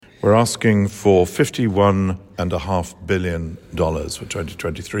We're asking for $51.5 billion for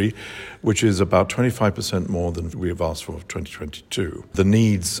 2023, which is about 25% more than we have asked for 2022. The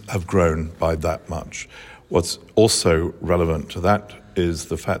needs have grown by that much. What's also relevant to that is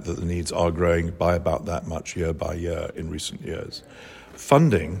the fact that the needs are growing by about that much year by year in recent years.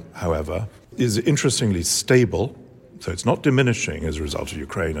 Funding, however, is interestingly stable, so it's not diminishing as a result of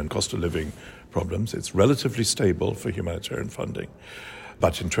Ukraine and cost of living problems. It's relatively stable for humanitarian funding.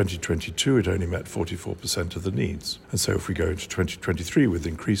 But in 2022, it only met 44% of the needs. And so if we go into 2023 with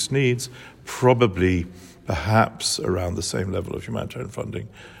increased needs, probably perhaps around the same level of humanitarian funding,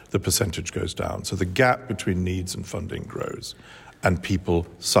 the percentage goes down. So the gap between needs and funding grows, and people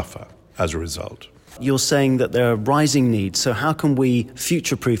suffer as a result. You're saying that there are rising needs, so how can we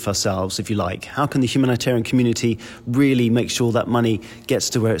future-proof ourselves, if you like? How can the humanitarian community really make sure that money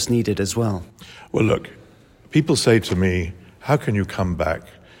gets to where it's needed as well? Well, look, people say to me, how can you come back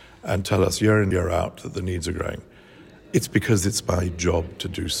and tell us year in, year out that the needs are growing? It's because it's my job to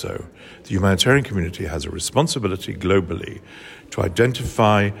do so. The humanitarian community has a responsibility globally to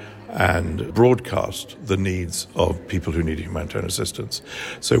identify and broadcast the needs of people who need humanitarian assistance.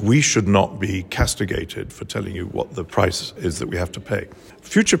 So we should not be castigated for telling you what the price is that we have to pay.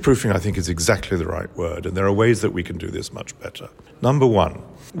 Future-proofing, I think, is exactly the right word, and there are ways that we can do this much better. Number one,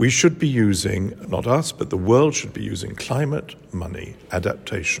 we should be using, not us, but the world should be using climate money,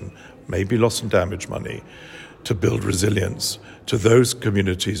 adaptation, maybe loss and damage money, to build resilience to those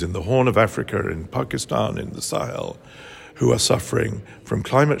communities in the Horn of Africa, in Pakistan, in the Sahel, who are suffering from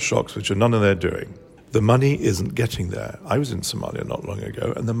climate shocks which are none of their doing. The money isn't getting there. I was in Somalia not long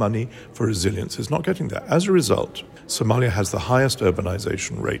ago, and the money for resilience is not getting there. As a result, Somalia has the highest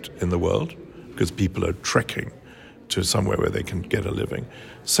urbanization rate in the world because people are trekking to somewhere where they can get a living.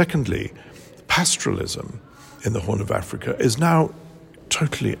 Secondly, pastoralism in the Horn of Africa is now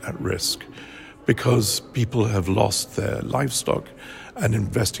totally at risk because people have lost their livestock, and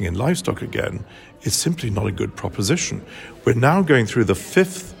investing in livestock again is simply not a good proposition. We're now going through the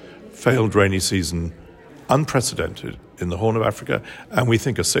fifth failed rainy season, unprecedented in the Horn of Africa, and we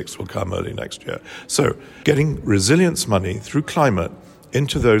think a sixth will come early next year. So getting resilience money through climate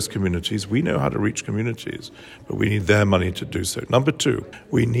into those communities, we know how to reach communities, but we need their money to do so. Number two,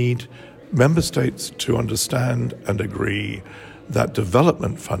 we need member states to understand and agree that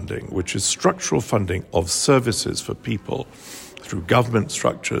development funding, which is structural funding of services for people through government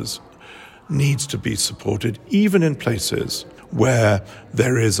structures, needs to be supported even in places where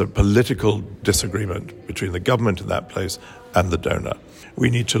there is a political disagreement between the government in that place and the donor. We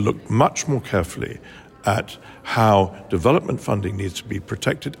need to look much more carefully at how development funding needs to be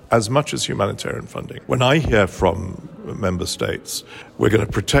protected as much as humanitarian funding. When I hear from member states, we're going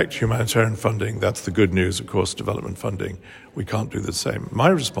to protect humanitarian funding, that's the good news, of course, development funding, we can't do the same. My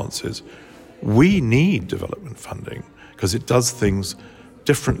response is, we need development funding because it does things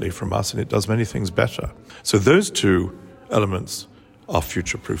differently from us and it does many things better. So those two elements are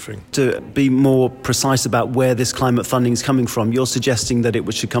future-proofing. To be more precise about where this climate funding is coming from, you're suggesting that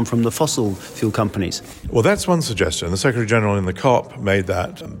it should come from the fossil fuel companies. Well, that's one suggestion. The Secretary-General in the COP made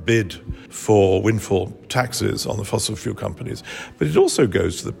that bid for windfall taxes on the fossil fuel companies. But it also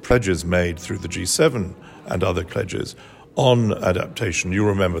goes to the pledges made through the G7 and other pledges on adaptation. You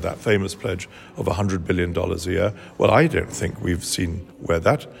remember that famous pledge of $100 billion a year. Well, I don't think we've seen where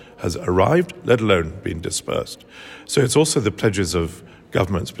that has arrived, let alone been dispersed. So it's also the pledges of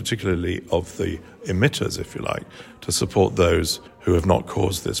governments, particularly of the emitters, if you like, to support those who have not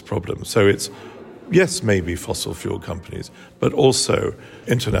caused this problem. So it's, yes, maybe fossil fuel companies, but also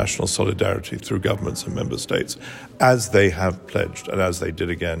international solidarity through governments and member states, as they have pledged and as they did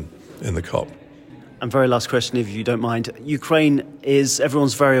again in the COP. And very last question, if you don't mind. Ukraine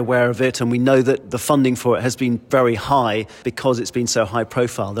everyone's very aware of it, and we know that the funding for it has been very high because it's been so high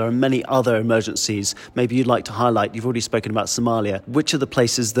profile. There are many other emergencies. Maybe you'd like to highlight, you've already spoken about Somalia. Which are the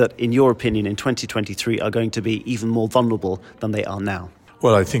places that, in your opinion, in 2023 are going to be even more vulnerable than they are now?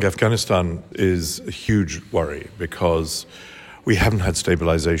 Well, I think Afghanistan is a huge worry because we haven't had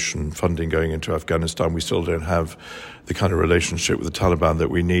stabilization funding going into Afghanistan. We still don't have the kind of relationship with the Taliban that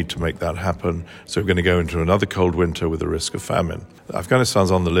we need to make that happen. So we're going to go into another cold winter with the risk of famine. Afghanistan's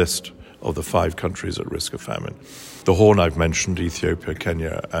on the list of the 5 countries at risk of famine. The Horn I've mentioned, Ethiopia,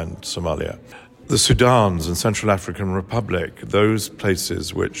 Kenya, and Somalia. The Sudans and Central African Republic, those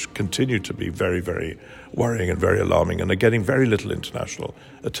places which continue to be very, very worrying and very alarming and are getting very little international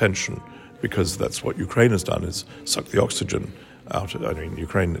attention because that's what Ukraine has done, is suck the oxygen out. I mean,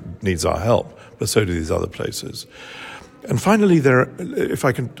 Ukraine needs our help, but so do these other places. And finally, if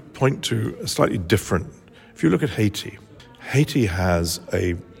I can point to a slightly different, if you look at Haiti, Haiti has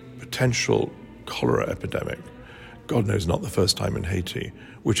a potential cholera epidemic. God knows, not the first time in Haiti,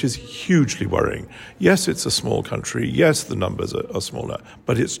 which is hugely worrying. Yes, it's a small country. Yes, the numbers are smaller,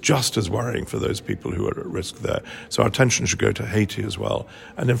 but it's just as worrying for those people who are at risk there. So our attention should go to Haiti as well.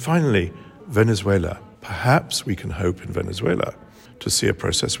 And then finally, Venezuela. Perhaps we can hope in Venezuela to see a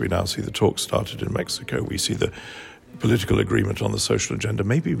process. We now see the talks started in Mexico. We see the political agreement on the social agenda.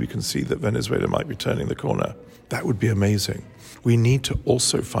 Maybe we can see that Venezuela might be turning the corner. That would be amazing. We need to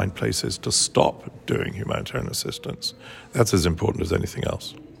also find places to stop doing humanitarian assistance. That's as important as anything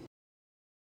else.